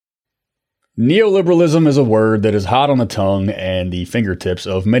Neoliberalism is a word that is hot on the tongue and the fingertips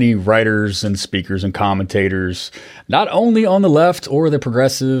of many writers and speakers and commentators, not only on the left or the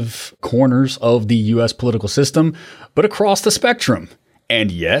progressive corners of the U.S. political system, but across the spectrum. And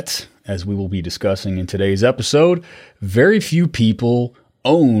yet, as we will be discussing in today's episode, very few people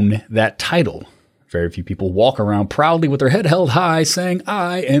own that title. Very few people walk around proudly with their head held high saying,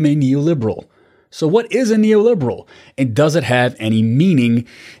 I am a neoliberal. So what is a neoliberal, and does it have any meaning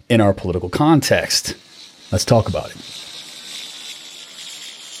in our political context? Let's talk about it.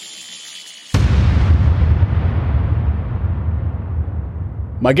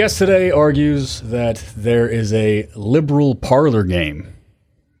 My guest today argues that there is a liberal parlor game,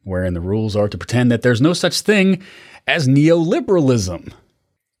 wherein the rules are to pretend that there's no such thing as neoliberalism.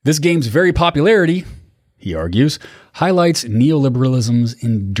 This game's very popularity, he argues, highlights neoliberalism's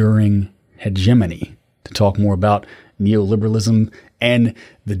enduring hegemony. To talk more about neoliberalism and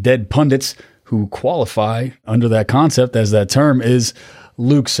the dead pundits who qualify under that concept as that term is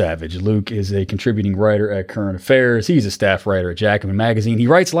Luke Savage. Luke is a contributing writer at Current Affairs. He's a staff writer at Jacobin Magazine. He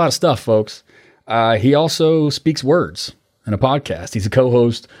writes a lot of stuff, folks. He also speaks words in a podcast. He's a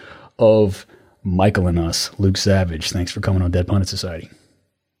co-host of Michael and Us. Luke Savage, thanks for coming on Dead Pundit Society.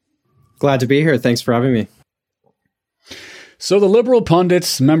 Glad to be here. Thanks for having me. So the liberal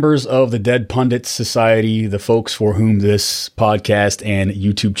pundits, members of the Dead Pundit Society, the folks for whom this podcast and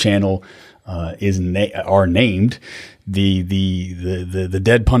YouTube channel are named, the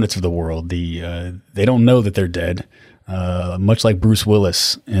dead pundits of the world. They don't know that they're dead. Much like Bruce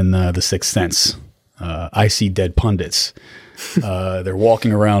Willis in The Sixth Sense. I see dead pundits. They're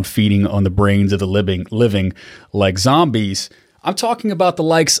walking around feeding on the brains of the living like zombies. I'm talking about the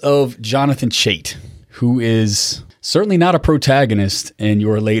likes of Jonathan Chait, who is certainly not a protagonist in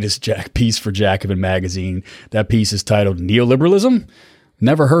your latest piece for Jacobin Magazine. That piece is titled Neoliberalism?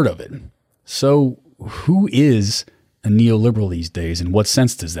 Never heard of it. So who is a neoliberal these days, and what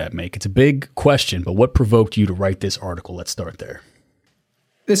sense does that make? It's a big question, but what provoked you to write this article? Let's start there.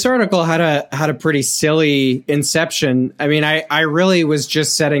 This article had a pretty silly inception. I mean, I really was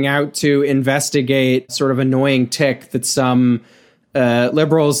just setting out to investigate sort of annoying tick that some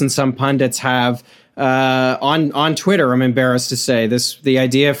liberals and some pundits have on Twitter. I'm embarrassed to say the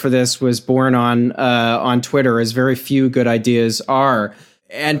idea for this was born on Twitter, as very few good ideas are.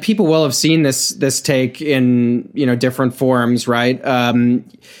 And people will have seen this take in, different forms, right?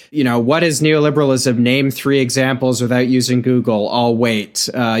 What is neoliberalism? Name 3 examples without using Google. I'll wait.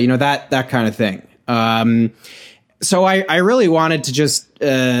 That kind of thing. So I really wanted to just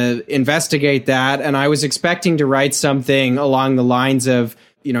investigate that, and I was expecting to write something along the lines of,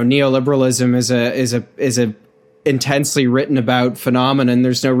 neoliberalism is a intensely written about phenomenon.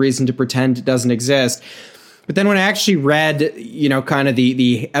 There's no reason to pretend it doesn't exist. But then when I actually read, kind of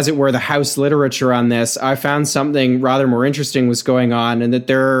the as it were, the house literature on this, I found something rather more interesting was going on, and that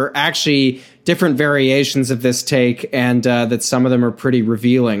there are actually different variations of this take, and that some of them are pretty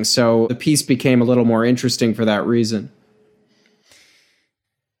revealing. So the piece became a little more interesting for that reason.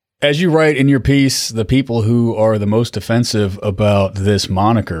 As you write in your piece, the people who are the most offensive about this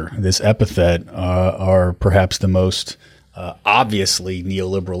moniker, this epithet, are perhaps the most obviously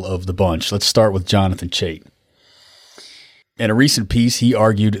neoliberal of the bunch. Let's start with Jonathan Chait. In a recent piece, he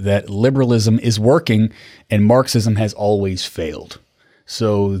argued that liberalism is working and Marxism has always failed.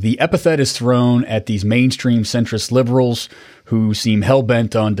 So the epithet is thrown at these mainstream centrist liberals who seem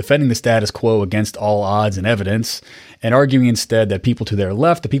hell-bent on defending the status quo against all odds and evidence, and arguing instead that people to their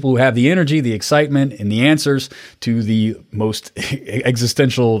left, the people who have the energy, the excitement, and the answers to the most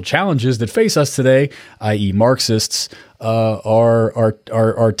existential challenges that face us today, i.e. Marxists,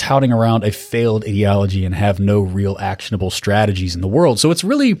 are touting around a failed ideology and have no real actionable strategies in the world. So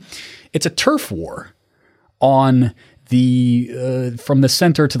it's a turf war on from the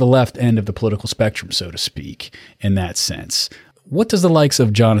center to the left end of the political spectrum, so to speak, in that sense. What does the likes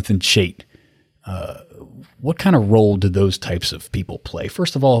of Jonathan Chait, what kind of role do those types of people play?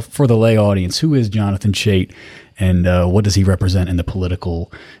 First of all, for the lay audience, who is Jonathan Chait, and what does he represent in the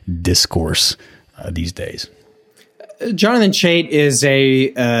political discourse these days? Jonathan Chait is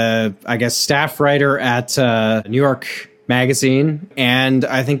a staff writer at New York Magazine, and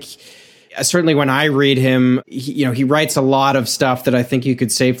I think certainly when I read him, he writes a lot of stuff that I think you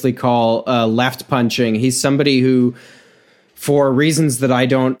could safely call left punching. He's somebody who, for reasons that I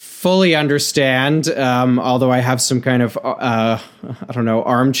don't fully understand, although I have some kind of,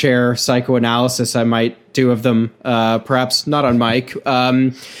 armchair psychoanalysis I might do of them, perhaps not on mic.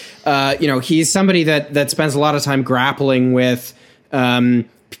 He's somebody that spends a lot of time grappling with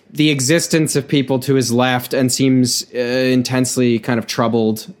the existence of people to his left and seems intensely kind of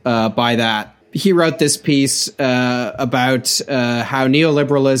troubled by that. He wrote this piece about how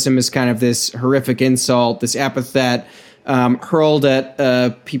neoliberalism is kind of this horrific insult, this epithet hurled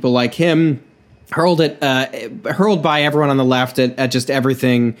at people like him, hurled by everyone on the left at just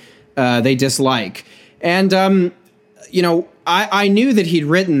everything they dislike. And I knew that he'd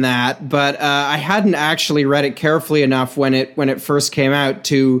written that, but I hadn't actually read it carefully enough when it first came out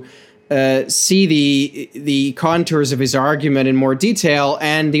to see the contours of his argument in more detail.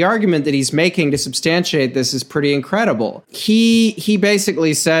 And the argument that he's making to substantiate this is pretty incredible. He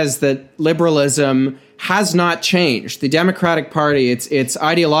basically says that liberalism has not changed. The Democratic Party, its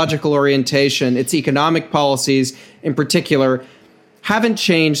ideological orientation, its economic policies in particular, haven't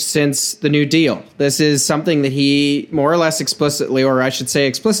changed since the New Deal. This is something that he more or less explicitly, or I should say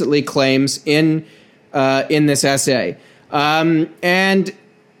explicitly, claims in this essay. And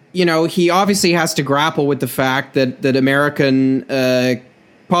he obviously has to grapple with the fact that American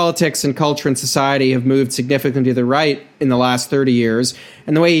politics and culture and society have moved significantly to the right in the last 30 years.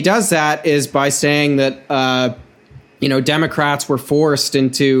 And the way he does that is by saying that Democrats were forced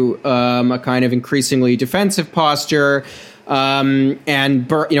into a kind of increasingly defensive posture. And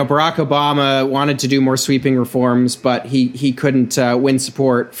Barack Obama wanted to do more sweeping reforms, but he couldn't win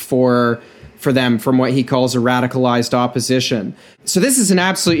support for them from what he calls a radicalized opposition. So this is an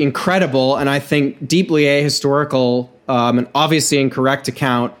absolutely incredible and I think deeply ahistorical and obviously incorrect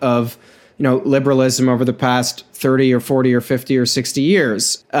account of liberalism over the past 30 or 40 or 50 or 60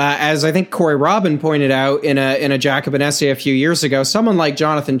 years. As I think Corey Robin pointed out in a Jacobin essay a few years ago, someone like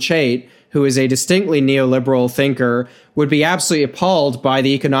Jonathan Chait, who is a distinctly neoliberal thinker, would be absolutely appalled by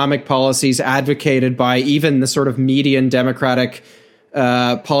the economic policies advocated by even the sort of median Democratic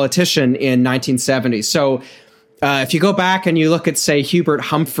politician in 1970. So if you go back and you look at, say, Hubert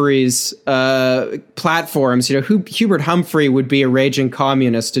Humphrey's platforms, Hubert Humphrey would be a raging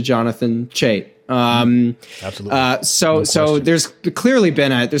communist to Jonathan Chait. Absolutely. So there's clearly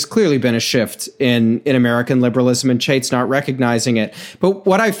been a shift in American liberalism, and Chait's not recognizing it. But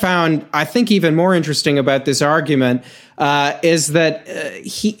what I found, I think, even more interesting about this argument is that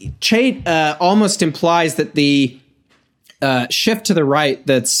Chait almost implies that the shift to the right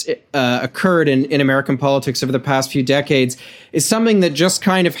that's occurred in American politics over the past few decades is something that just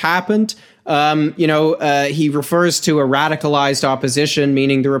kind of happened. He refers to a radicalized opposition,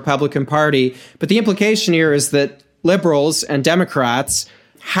 meaning the Republican Party. But the implication here is that liberals and Democrats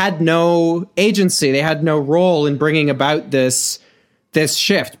had no agency. They had no role in bringing about this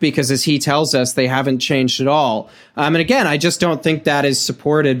shift because, as he tells us, they haven't changed at all. And again, I just don't think that is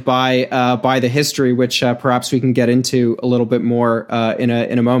supported by the history, which perhaps we can get into a little bit more in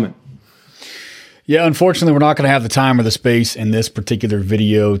a moment. Yeah, unfortunately, we're not going to have the time or the space in this particular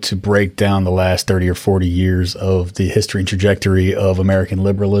video to break down the last 30 or 40 years of the history and trajectory of American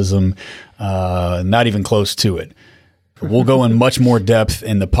liberalism, not even close to it. We'll go in much more depth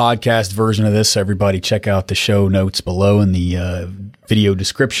in the podcast version of this. So everybody check out the show notes below in the video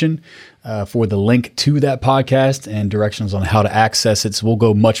description for the link to that podcast and directions on how to access it. So we'll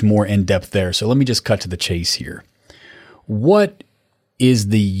go much more in depth there. So let me just cut to the chase here. What is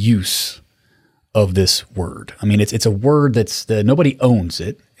the use of this word? I mean, it's a word that's nobody owns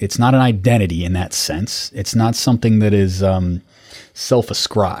it. It's not an identity in that sense. It's not something that is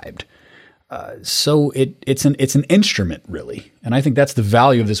self-ascribed. So it's an instrument, really. And I think that's the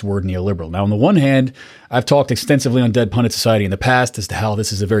value of this word neoliberal. Now, on the one hand, I've talked extensively on Dead Pundit Society in the past as to how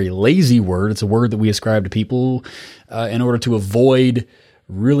this is a very lazy word. It's a word that we ascribe to people in order to avoid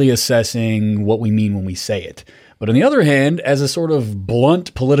really assessing what we mean when we say it. But on the other hand, as a sort of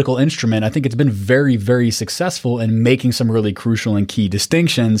blunt political instrument, I think it's been very, very successful in making some really crucial and key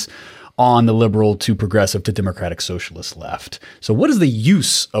distinctions on the liberal to progressive to democratic socialist left. So what is the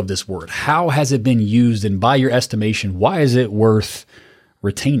use of this word? How has it been used? And by your estimation, why is it worth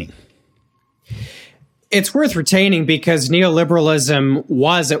retaining? It's worth retaining because neoliberalism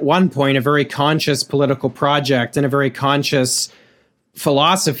was at one point a very conscious political project and a very conscious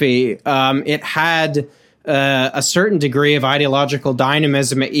philosophy. It had a certain degree of ideological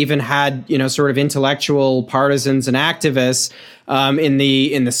dynamism. It even had, sort of intellectual partisans and activists in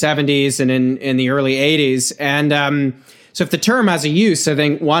the 70s and in the early 80s. And so if the term has a use, I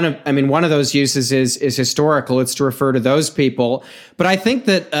think one of those uses is historical. It's to refer to those people. But I think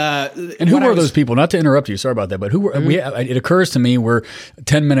that and who were those people? Not to interrupt you, sorry about that, but who were? Mm-hmm. It occurs to me we're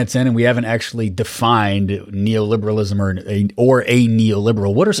 10 minutes in and we haven't actually defined neoliberalism or a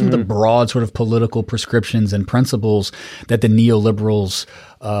neoliberal. What are some of the broad sort of political prescriptions and principles that the neoliberals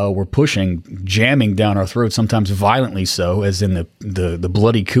were pushing, jamming down our throats, sometimes violently so, as in the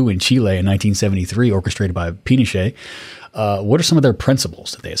bloody coup in Chile in 1973, orchestrated by Pinochet. What are some of their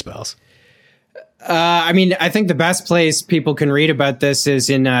principles that they espouse? I think the best place people can read about this is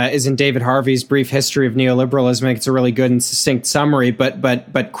in David Harvey's Brief History of Neoliberalism. I think it's a really good and succinct summary.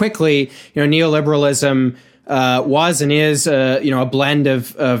 But quickly, neoliberalism was and is a blend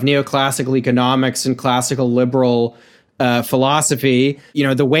of neoclassical economics and classical liberal philosophy.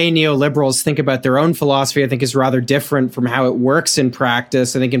 The way neoliberals think about their own philosophy, I think, is rather different from how it works in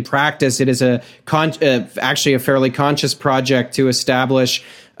practice. I think in practice, it is actually a fairly conscious project to establish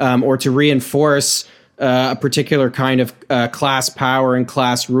or to reinforce a particular kind of class power and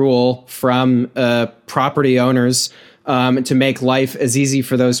class rule from property owners to make life as easy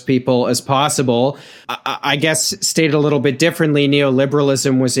for those people as possible. I guess stated a little bit differently,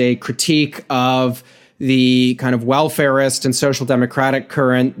 neoliberalism was a critique of the kind of welfarist and social democratic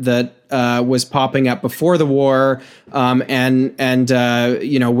current that was popping up before the war, and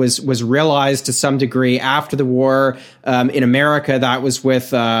was realized to some degree after the war. In America, that was with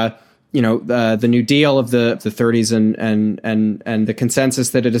the New Deal of the 30s and the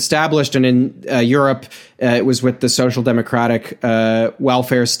consensus that it established, and in Europe, it was with the social democratic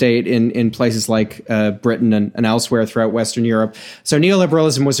welfare state in places like Britain and elsewhere throughout Western Europe. So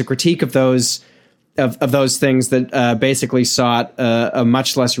neoliberalism was a critique of those. Of those things that basically sought a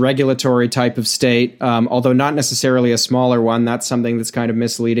much less regulatory type of state, although not necessarily a smaller one. That's something that's kind of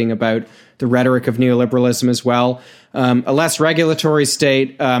misleading about the rhetoric of neoliberalism as well. A less regulatory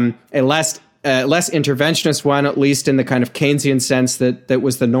state, a less interventionist one, at least in the kind of Keynesian sense that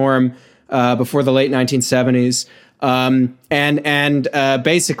was the norm before the late 1970s. And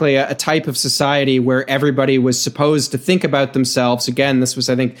basically a type of society where everybody was supposed to think about themselves. Again, this was,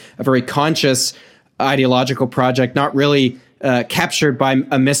 I think, a very conscious ideological project, not really captured by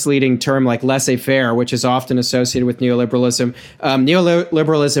a misleading term like laissez-faire, which is often associated with neoliberalism.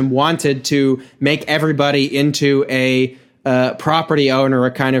 Neoliberalism wanted to make everybody into a property owner,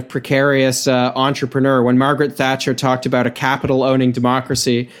 a kind of precarious entrepreneur. When Margaret Thatcher talked about a capital-owning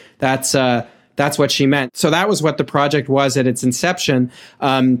democracy, that's what she meant. So that was what the project was at its inception.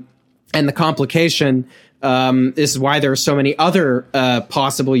 And the complication, this is why there are so many other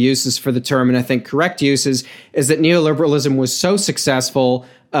possible uses for the term, and I think correct uses, is that neoliberalism was so successful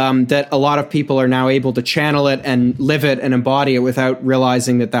that a lot of people are now able to channel it and live it and embody it without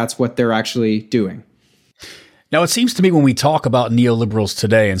realizing that that's what they're actually doing. Now, it seems to me when we talk about neoliberals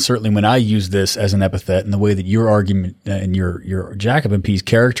today, and certainly when I use this as an epithet in the way that your argument and your Jacobin piece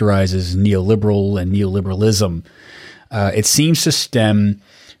characterizes neoliberal and neoliberalism, it seems to stem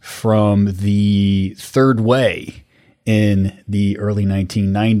from the third way in the early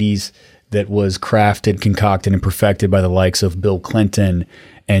 1990s that was crafted, concocted, and perfected by the likes of Bill Clinton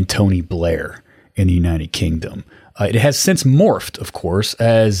and Tony Blair in the United Kingdom. It has since morphed, of course,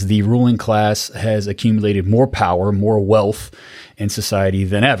 as the ruling class has accumulated more power, more wealth in society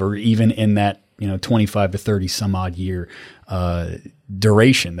than ever, even in that 25 to 30 some odd year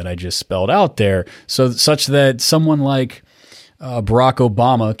duration that I just spelled out there. So such that someone like Barack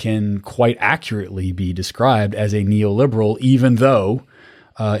Obama can quite accurately be described as a neoliberal, even though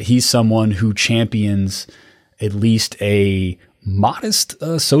he's someone who champions at least a modest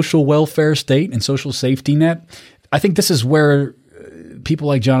social welfare state and social safety net. I think this is where people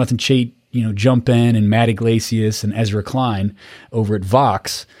like Jonathan Chait, jump in, and Matt Iglesias and Ezra Klein over at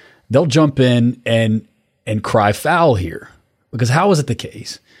Vox, they'll jump in and cry foul here. Because how is it the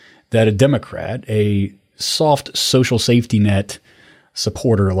case that a Democrat, a soft social safety net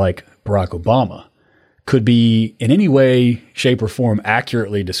supporter like Barack Obama, could be in any way, shape, or form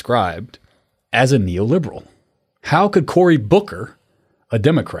accurately described as a neoliberal? How could Cory Booker, a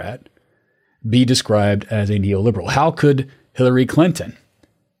Democrat, be described as a neoliberal? How could Hillary Clinton,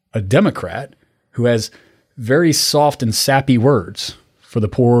 a Democrat who has very soft and sappy words for the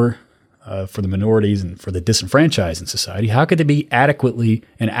poor, for the minorities, and for the disenfranchised in society, how could they be adequately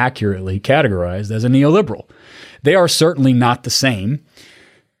and accurately categorized as a neoliberal? They are certainly not the same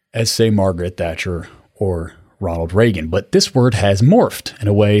as, say, Margaret Thatcher or Ronald Reagan, but this word has morphed in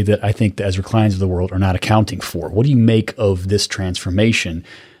a way that I think the Ezra Kleins of the world are not accounting for. What do you make of this transformation?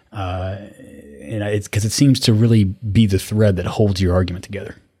 And it's because it seems to really be the thread that holds your argument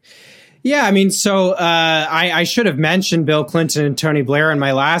together. Yeah, so I should have mentioned Bill Clinton and Tony Blair in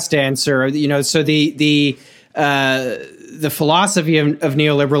my last answer. So the philosophy of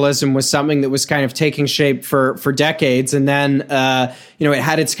neoliberalism was something that was kind of taking shape for decades, and then it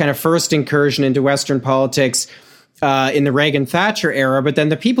had its kind of first incursion into Western politics in the Reagan-Thatcher era, but then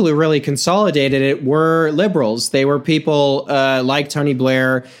the people who really consolidated it were liberals. They were people like Tony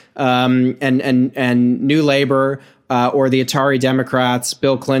Blair and New Labour or the Atari Democrats,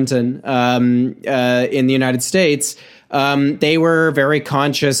 Bill Clinton in the United States. They were very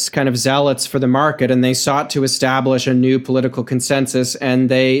conscious kind of zealots for the market, and they sought to establish a new political consensus, and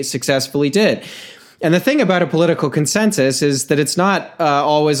they successfully did. And the thing about a political consensus is that it's not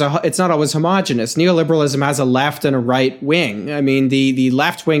always homogenous. Neoliberalism has a left and a right wing. I mean, the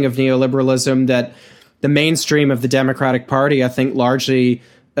left wing of neoliberalism that the mainstream of the Democratic Party, I think, largely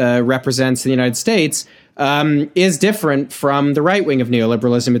represents in the United States, is different from the right wing of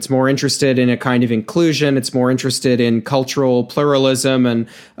neoliberalism. It's more interested in a kind of inclusion. It's more interested in cultural pluralism, and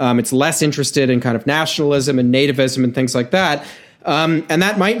it's less interested in kind of nationalism and nativism and things like that. And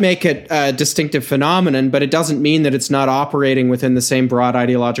that might make it a distinctive phenomenon, but it doesn't mean that it's not operating within the same broad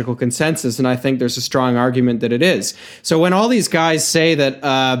ideological consensus. And I think there's a strong argument that it is. So when all these guys say that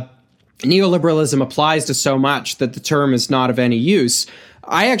neoliberalism applies to so much that the term is not of any use,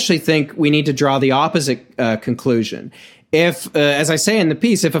 I actually think we need to draw the opposite conclusion. If, as I say in the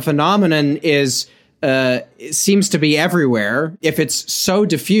piece, if a phenomenon seems to be everywhere, if it's so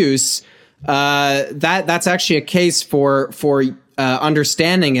diffuse, that's actually a case for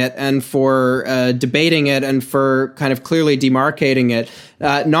understanding it and for debating it and for kind of clearly demarcating it,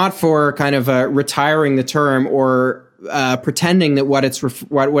 not for kind of retiring the term or pretending that what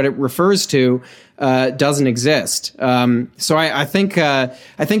it refers to doesn't exist. So I think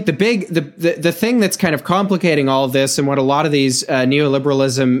the thing that's kind of complicating all of this, and what a lot of these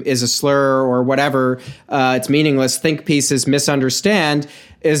neoliberalism is a slur or whatever, it's meaningless think pieces misunderstand,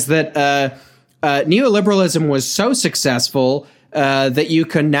 is that neoliberalism was so successful that you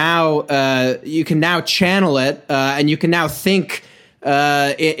can now channel it and you can now think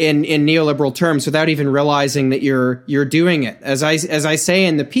in neoliberal terms without even realizing that you're doing it. As I say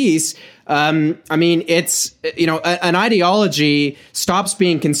in the piece, I mean, it's, an ideology stops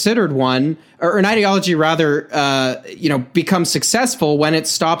being considered one, or an ideology rather, becomes successful when it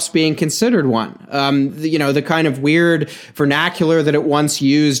stops being considered one. The kind of weird vernacular that it once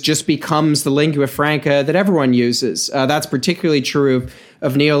used just becomes the lingua franca that everyone uses. That's particularly true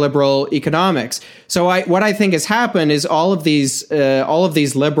of neoliberal economics. So what I think has happened is all of these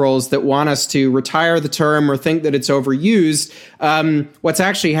liberals that want us to retire the term or think that it's overused, what's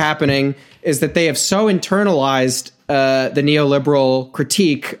actually happening is that they have so internalized the neoliberal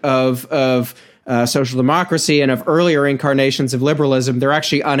critique of social democracy and of earlier incarnations of liberalism, they're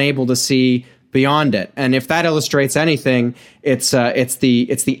actually unable to see beyond it. And if that illustrates anything, it's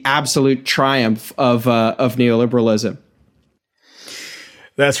the absolute triumph of neoliberalism.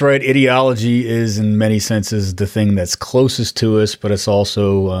 That's right. Ideology is, in many senses, the thing that's closest to us, but it's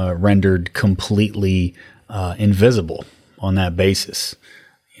also rendered completely invisible on that basis.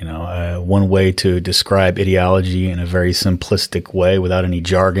 One way to describe ideology in a very simplistic way, without any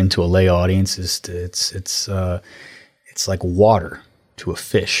jargon to a lay audience, is it's like water to a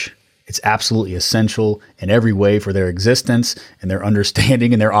fish. It's absolutely essential in every way for their existence and their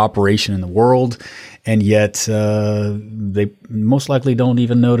understanding and their operation in the world. And yet they most likely don't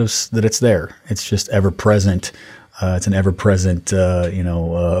even notice that it's there. It's just ever present. It's an ever present,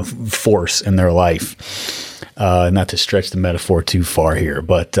 force in their life. Not to stretch the metaphor too far here,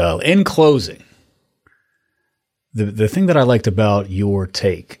 but in closing, the thing that I liked about your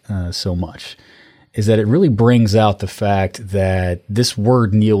take so much is that it really brings out the fact that this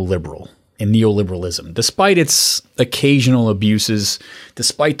word neoliberal and neoliberalism, despite its occasional abuses,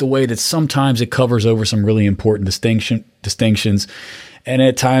 despite the way that sometimes it covers over some really important distinctions, and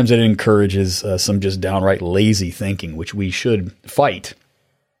at times it encourages some just downright lazy thinking, which we should fight,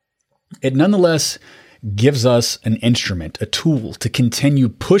 it nonetheless gives us an instrument, a tool to continue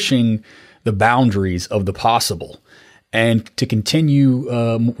pushing the boundaries of the possible and to continue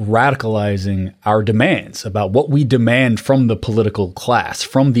radicalizing our demands about what we demand from the political class,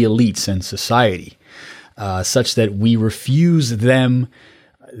 from the elites in society, such that we refuse them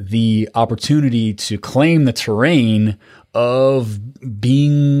the opportunity to claim the terrain of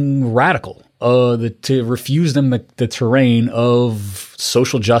being radical, to refuse them the terrain of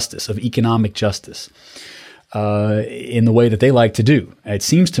social justice, of economic justice. In the way that they like to do. It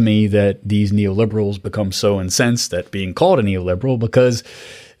seems to me that these neoliberals become so incensed at being called a neoliberal because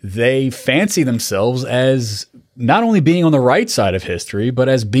they fancy themselves as not only being on the right side of history, but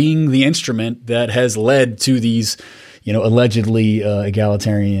as being the instrument that has led to these, allegedly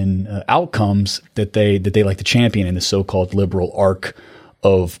egalitarian outcomes that they like to champion in the so-called liberal arc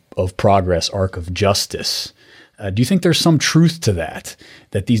of progress, arc of justice. Do you think there's some truth to that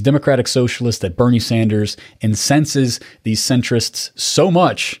these democratic socialists, that Bernie Sanders incenses these centrists so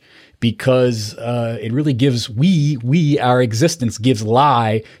much because it really gives our existence gives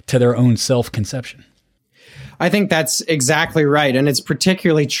lie to their own self-conception? I think that's exactly right, and it's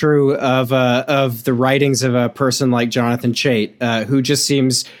particularly true of the writings of a person like Jonathan Chait, who just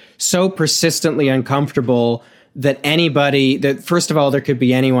seems so persistently uncomfortable that first of all, there could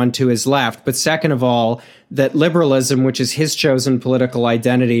be anyone to his left, but second of all, that liberalism, which is his chosen political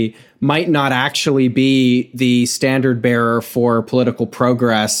identity, might not actually be the standard bearer for political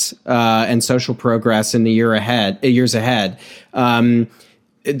progress and social progress in the years ahead.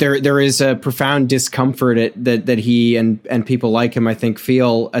 There is a profound discomfort that he and people like him, I think,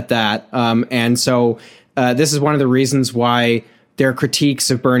 feel at that. And so this is one of the reasons why their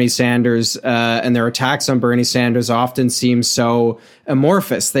critiques of Bernie Sanders and their attacks on Bernie Sanders often seem so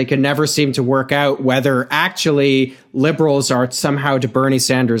amorphous. They can never seem to work out whether actually liberals are somehow to Bernie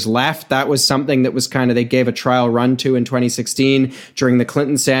Sanders' left. That was something that was they gave a trial run to in 2016 during the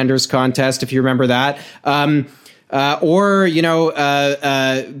Clinton-Sanders contest, if you remember that.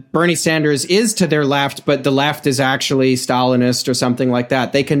 Bernie Sanders is to their left, but the left is actually Stalinist or something like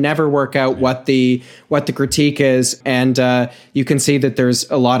that. They can never work out what the critique is, and you can see that there's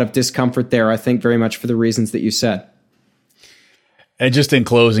a lot of discomfort there, I think, very much for the reasons that you said. And just in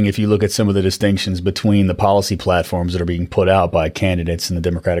closing, if you look at some of the distinctions between the policy platforms that are being put out by candidates in the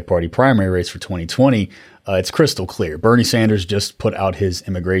Democratic Party primary race for 2020, it's crystal clear. Bernie Sanders just put out his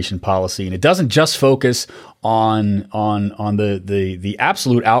immigration policy, and it doesn't just focus on the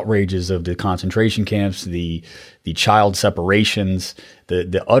absolute outrages of the concentration camps, the child separations,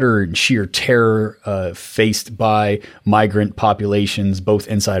 the utter and sheer terror faced by migrant populations, both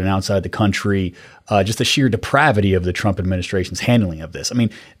inside and outside the country. Just the sheer depravity of the Trump administration's handling of this. I mean,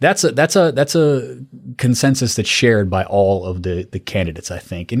 that's a consensus that's shared by all of the candidates, I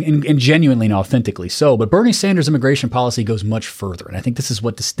think, and genuinely and authentically so. But Bernie Sanders' immigration policy goes much further, and I think this is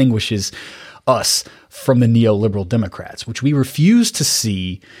what distinguishes us from the neoliberal Democrats, which we refuse to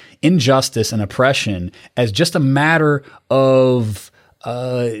see injustice and oppression as just a matter of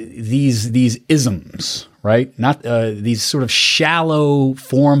these isms, right? Not these sort of shallow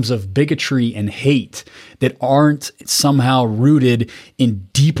forms of bigotry and hate that aren't somehow rooted in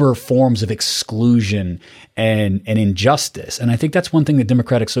deeper forms of exclusion and injustice. And I think that's one thing that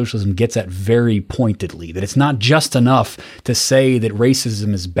democratic socialism gets at very pointedly, that it's not just enough to say that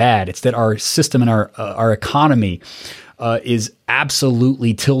racism is bad. It's that our system and our economy is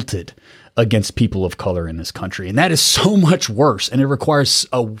absolutely tilted against people of color in this country. And that is so much worse. And it requires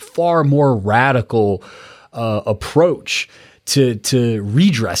a far more radical approach to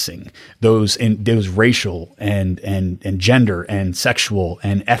redressing those racial and gender and sexual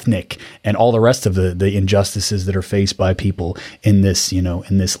and ethnic and all the rest of the injustices that are faced by people in this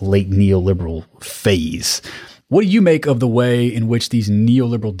late neoliberal phase. What do you make of the way in which these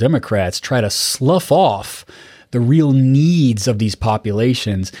neoliberal Democrats try to slough off the real needs of these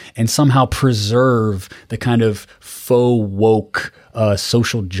populations and somehow preserve the kind of faux woke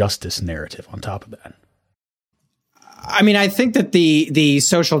social justice narrative on top of that? I mean, I think that the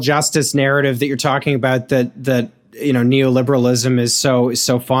social justice narrative that you're talking about that neoliberalism is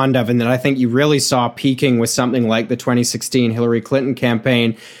so fond of, and that I think you really saw peaking with something like the 2016 Hillary Clinton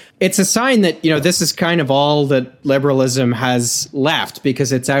campaign, it's a sign that, this is kind of all that liberalism has left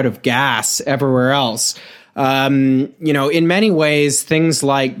because it's out of gas everywhere else. In many ways, things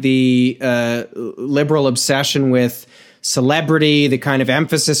like the liberal obsession with celebrity, the kind of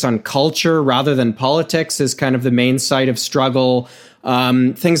emphasis on culture rather than politics is kind of the main site of struggle.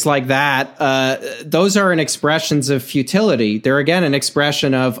 Things like that. Those are expressions of futility. They're again an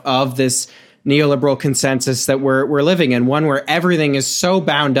expression of this neoliberal consensus that we're living in, one where everything is so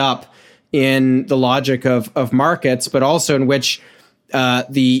bound up in the logic of markets, but also in which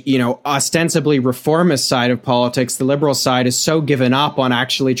the ostensibly reformist side of politics, the liberal side, is so given up on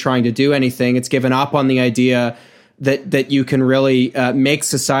actually trying to do anything. It's given up on the idea that you can really make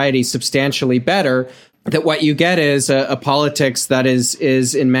society substantially better, that what you get is a politics that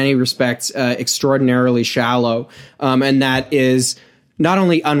is in many respects extraordinarily shallow, and that is not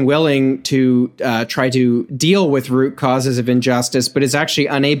only unwilling to try to deal with root causes of injustice, but is actually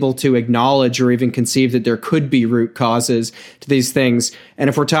unable to acknowledge or even conceive that there could be root causes to these things. And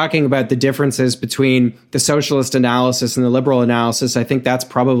if we're talking about the differences between the socialist analysis and the liberal analysis, I think that's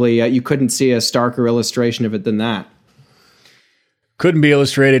probably, you couldn't see a starker illustration of it than that. Couldn't be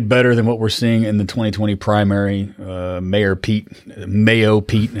illustrated better than what we're seeing in the 2020 primary. Mayo Pete,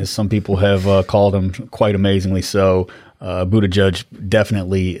 as some people have called him, quite amazingly so. Buttigieg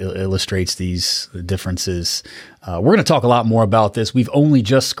definitely illustrates these differences. We're going to talk a lot more about this. We've only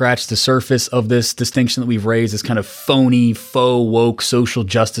just scratched the surface of this distinction that we've raised, this kind of phony, faux woke social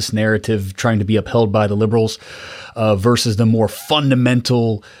justice narrative trying to be upheld by the liberals versus the more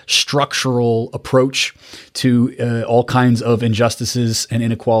fundamental structural approach to all kinds of injustices and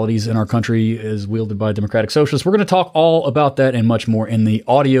inequalities in our country as wielded by democratic socialists. We're going to talk all about that and much more in the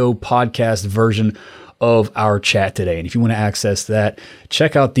audio podcast version of our chat today. And if you want to access that,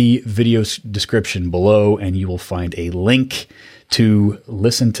 check out the video description below and you will find a link to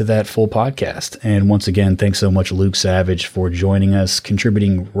listen to that full podcast. And once again, thanks so much, Luke Savage, for joining us,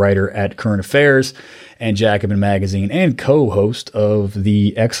 contributing writer at Current Affairs and Jacobin Magazine and co-host of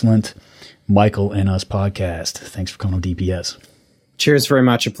the excellent Michael and Us podcast. Thanks for coming on DPS. Cheers very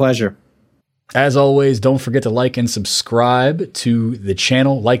much. A pleasure. As always, don't forget to like and subscribe to the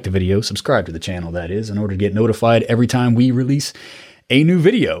channel. Like the video, subscribe to the channel, that is, in order to get notified every time we release a new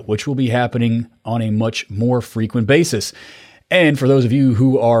video, which will be happening on a much more frequent basis. And for those of you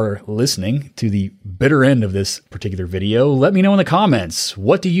who are listening to the bitter end of this particular video, let me know in the comments.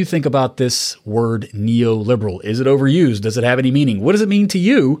 What do you think about this word neoliberal? Is it overused? Does it have any meaning? What does it mean to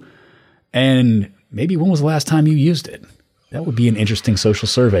you? And maybe when was the last time you used it? That would be an interesting social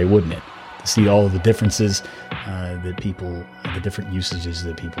survey, wouldn't it? To see all of the differences that people, the different usages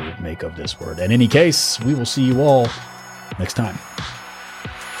that people make of this word. In any case, we will see you all next time.